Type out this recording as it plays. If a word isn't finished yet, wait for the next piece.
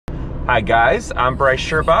Hi guys, I'm Bryce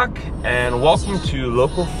Sherbach and welcome to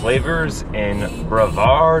Local Flavors in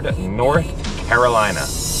Brevard, North Carolina.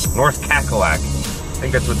 North Cackalack. I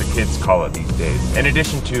think that's what the kids call it these days. In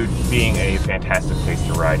addition to being a fantastic place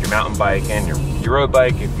to ride your mountain bike and your road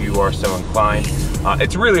bike if you are so inclined.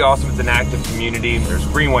 It's really awesome. It's an active community. There's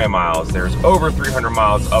greenway miles. There's over 300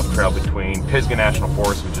 miles of trail between Pisgah National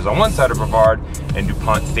Forest, which is on one side of Brevard, and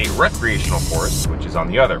DuPont State Recreational Forest, which is on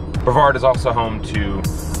the other. Brevard is also home to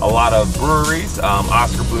a lot of breweries.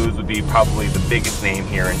 Oscar Blues would be probably the biggest name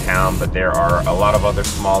here in town, but there are a lot of other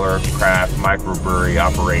smaller craft microbrewery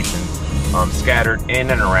operations scattered in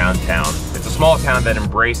and around town. It's a small town that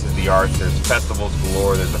embraces the arts. There's festivals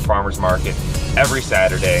galore. There's a farmer's market every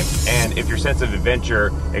Saturday. And if your sense of adventure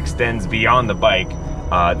extends beyond the bike,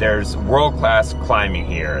 there's world-class climbing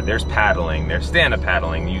here. There's paddling, there's stand-up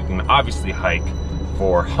paddling. You can obviously hike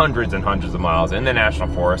for hundreds and hundreds of miles in the National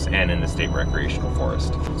Forest and in the State Recreational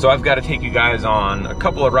Forest. So I've got to take you guys on a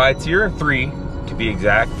couple of rides here, 3 to be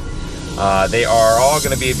exact. They are all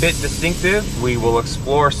going to be a bit distinctive. We will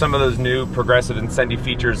explore some of those new progressive and Sendy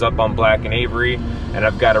features up on Black and Avery, and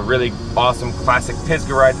I've got a really awesome classic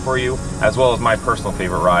Pisgah ride for you, as well as my personal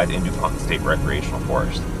favorite ride in DuPont State Recreational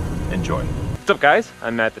Forest. Enjoy. What's up guys?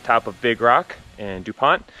 I'm at the top of Big Rock in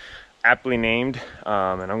DuPont, aptly named,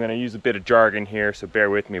 and I'm going to use a bit of jargon here, so bear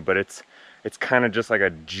with me, but it's kind of just like a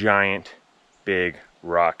giant big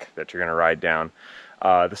rock that you're going to ride down.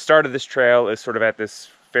 The start of this trail is sort of at this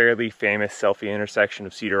fairly famous selfie intersection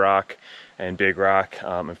of Cedar Rock and Big Rock,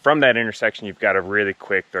 and from that intersection you've got a really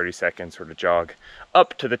quick 30-second sort of jog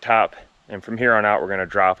up to the top, and from here on out we're going to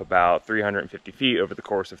drop about 350 feet over the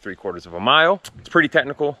course of 3/4 of a mile. It's pretty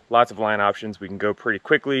technical, lots of line options. We can go pretty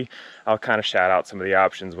quickly. I'll kind of shout out some of the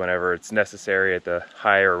options whenever it's necessary at the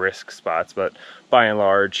higher risk spots, but by and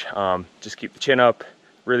large just keep the chin up,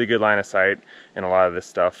 really good line of sight in a lot of this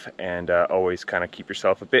stuff, and always kind of keep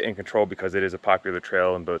yourself a bit in control because it is a popular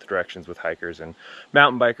trail in both directions with hikers and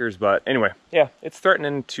mountain bikers. But anyway, yeah, it's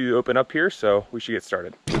threatening to open up here, so we should get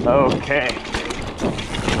started. Okay.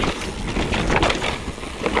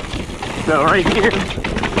 So right here,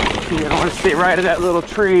 you're gonna want to stay right at that little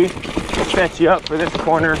tree, set you up for this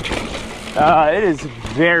corner. It is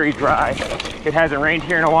very dry. It hasn't rained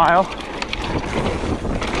here in a while,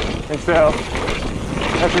 and so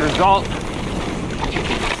as a result,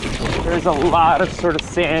 there's a lot of sort of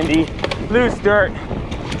sandy, loose dirt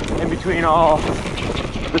in between all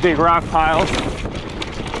the big rock piles.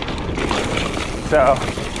 So,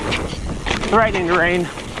 threatening to rain,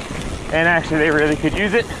 and actually they really could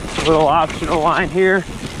use it. A little optional line here.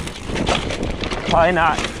 Probably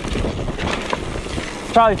not.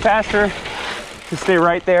 Probably faster to stay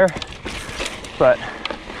right there, but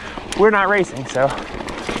we're not racing, so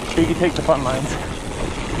you can take the fun lines.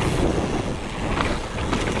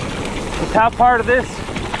 The top part of this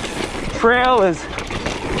trail is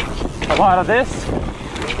a lot of this.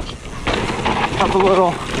 A couple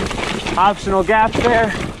little optional gaps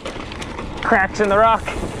there, cracks in the rock.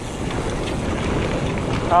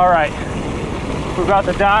 All right, we're about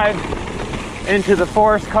to dive into the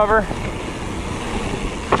forest cover.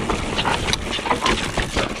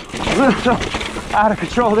 A little out of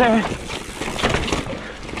control there.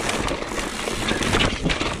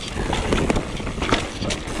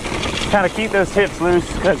 Kind of keep those hips loose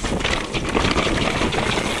because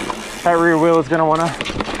that rear wheel is going to want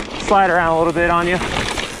to slide around a little bit on you.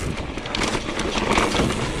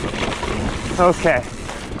 Okay,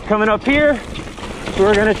 coming up here,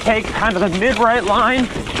 we're going to take kind of the mid-right line.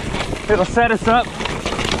 It'll set us up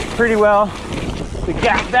pretty well to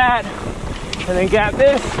gap that and then gap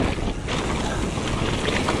this.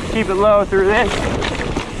 Keep it low through this.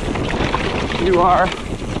 You are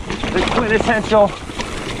the quintessential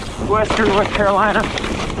Western North Carolina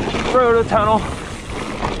road tunnel.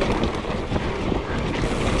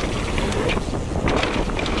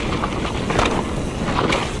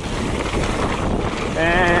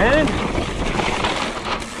 And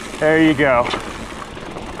there you go.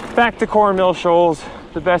 Back to Cornmill Shoals,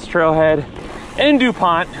 the best trailhead in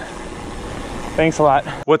DuPont. Thanks a lot.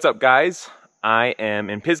 What's up guys? I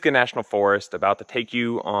am in Pisgah National Forest, about to take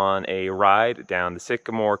you on a ride down the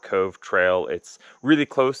Sycamore Cove Trail. It's really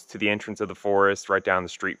close to the entrance of the forest, right down the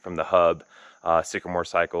street from the hub. Sycamore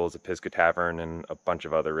Cycles, a Pisgah Tavern, and a bunch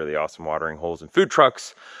of other really awesome watering holes and food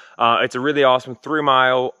trucks. It's a really awesome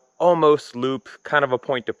 3-mile almost loop, kind of a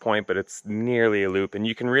point to point, but it's nearly a loop. And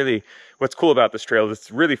you can really, what's cool about this trail is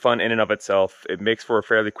it's really fun in and of itself. It makes for a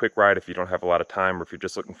fairly quick ride if you don't have a lot of time, or if you're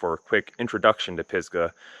just looking for a quick introduction to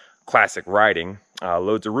Pisgah classic riding.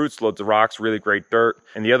 Loads of roots, loads of rocks, really great dirt.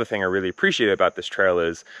 And the other thing I really appreciate about this trail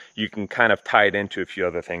is you can kind of tie it into a few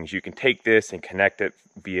other things. You can take this and connect it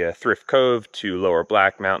via Thrift Cove to Lower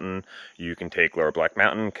Black Mountain. You can take Lower Black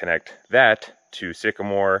Mountain, connect that to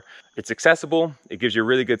Sycamore. It's accessible. It gives you a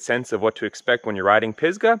really good sense of what to expect when you're riding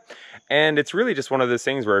Pisgah. And it's really just one of those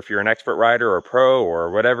things where if you're an expert rider or a pro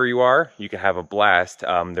or whatever you are, you can have a blast.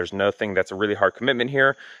 There's nothing that's a really hard commitment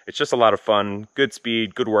here. It's just a lot of fun, good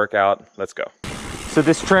speed, good workout. Let's go. So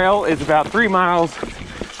this trail is about 3 miles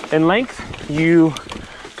in length. You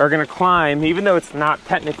are gonna climb, even though it's not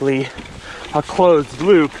technically a closed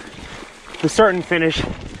loop, the start and finish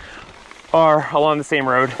are along the same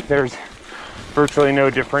road. There's virtually no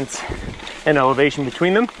difference in elevation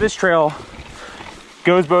between them. This trail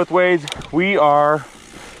goes both ways. We are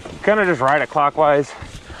gonna just ride it clockwise.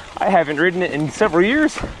 I haven't ridden it in several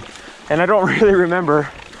years, and I don't really remember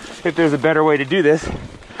if there's a better way to do this,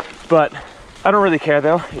 but I don't really care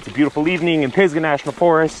though. It's a beautiful evening in Pisgah National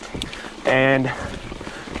Forest, and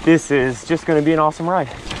this is just gonna be an awesome ride.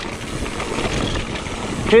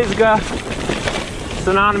 Pisgah,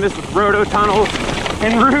 synonymous with roto tunnels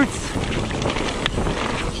and roots,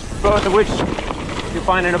 both of which you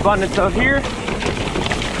find an abundance of here.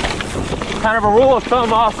 Kind of a rule of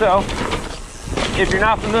thumb also, if you're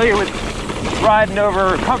not familiar with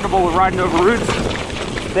comfortable with riding over roots,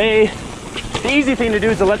 the easy thing to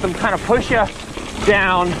do is to let them kind of push you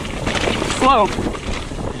down slope,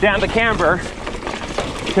 down the camber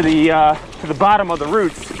to the bottom of the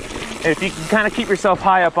roots. And if you can kind of keep yourself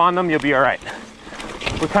high up on them, you'll be all right.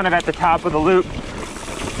 We're kind of at the top of the loop,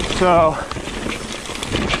 so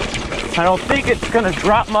I don't think it's gonna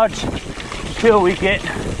drop much until we get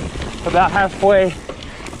about halfway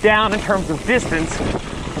down in terms of distance,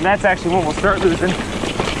 and that's actually when we'll start losing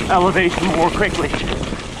elevation more quickly.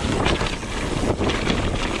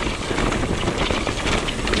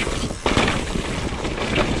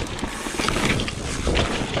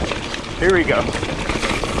 Here we go.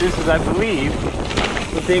 This is, I believe,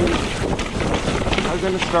 the things are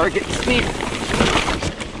gonna start getting steep.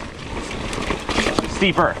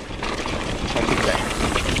 Steeper, I should say.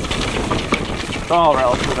 It's all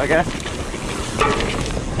relative, I guess.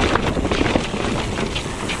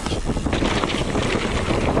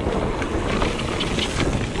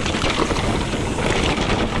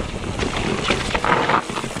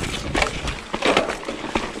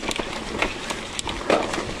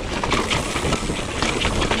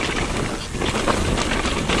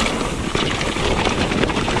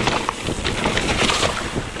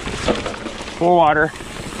 More water,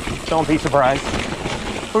 don't be surprised.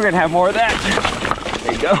 We're gonna have more of that.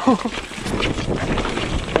 There you go.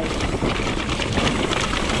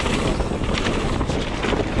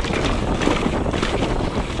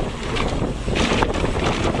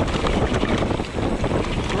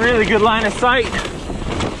 Really good line of sight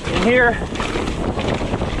in here.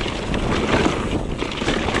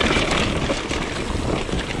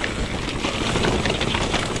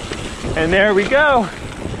 And there we go.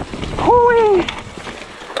 Whoo-wee.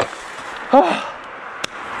 Oh,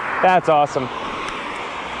 that's awesome.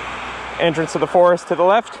 Entrance to the forest to the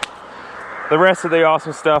left. The rest of the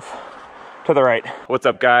awesome stuff to the right. What's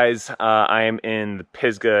up, guys? I am in the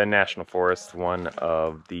Pisgah National Forest, one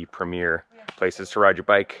of the premier places to ride your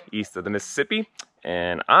bike east of the Mississippi.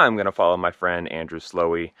 And I'm gonna follow my friend Andrew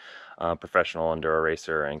Slowey, professional enduro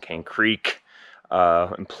racer and Cane Creek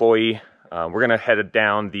employee. We're gonna head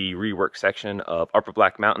down the rework section of Upper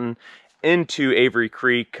Black Mountain into Avery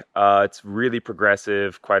Creek. It's really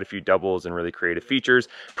progressive, quite a few doubles and really creative features.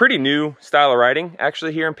 Pretty new style of riding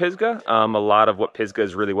actually here in Pisgah. A lot of what Pisgah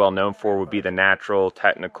is really well known for would be the natural,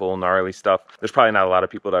 technical, gnarly stuff. There's probably not a lot of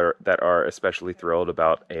people that are especially thrilled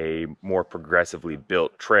about a more progressively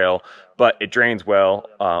built trail, but it drains well.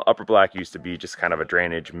 Upper Black used to be just kind of a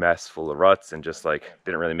drainage mess full of ruts and just like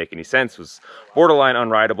didn't really make any sense, was borderline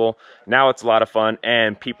unrideable. Now it's a lot of fun,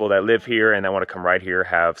 and people that live here and that want to come ride here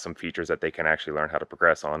have some features that they can actually learn how to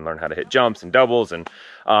progress on, learn how to hit jumps and doubles, and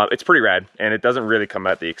it's pretty rad, and it doesn't really come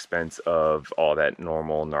at the expense of all that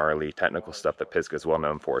normal, gnarly, technical stuff that Pisgah is well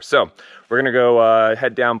known for. So we're gonna go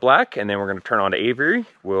head down Black, and then we're gonna turn on to Avery.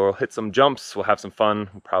 We'll hit some jumps, we'll have some fun,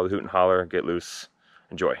 we'll probably hoot and holler, get loose,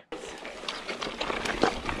 enjoy.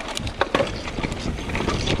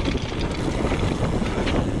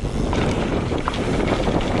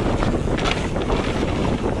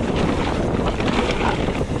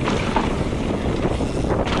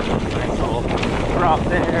 Drop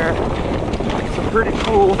there, some pretty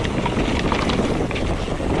cool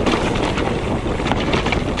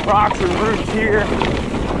rocks and roots here,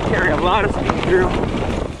 carry a lot of speed through.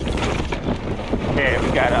 Okay,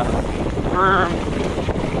 we got a berm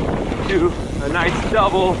into a nice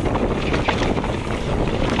double.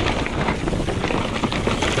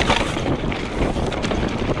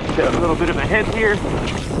 Get a little bit of a head here.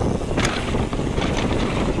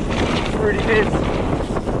 Pretty good.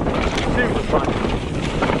 Super fun.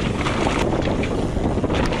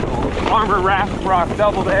 Armor raft rock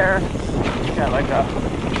double there. Got like a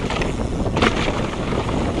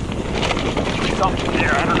something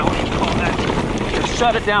there. I don't know what you call that. Just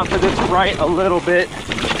shut it down to this right a little bit.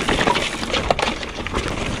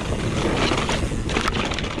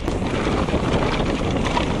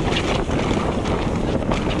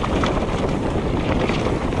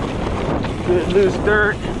 Good loose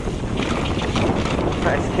dirt.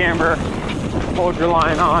 Nice camber. Hold your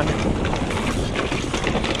line on.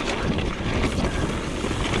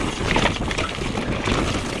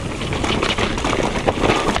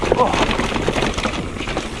 Oh.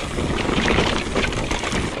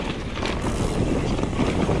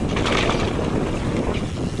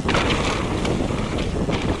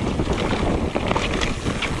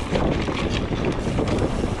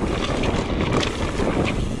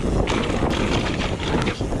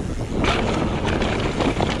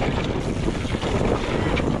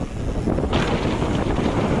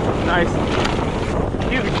 Nice,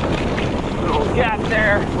 huge little gap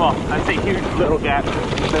there. Well, I say huge little gap.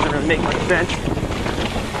 Doesn't really make much sense.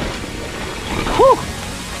 Whew.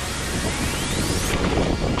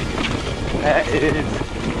 That is.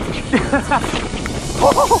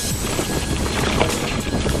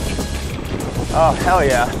 Oh, hell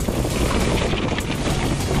yeah.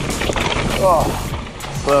 Oh,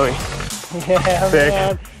 slowy. Yeah, Sick.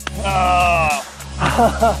 man. Oh.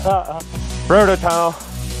 Roto tunnel.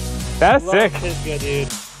 That's sick. Is good, dude.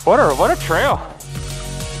 What a trail.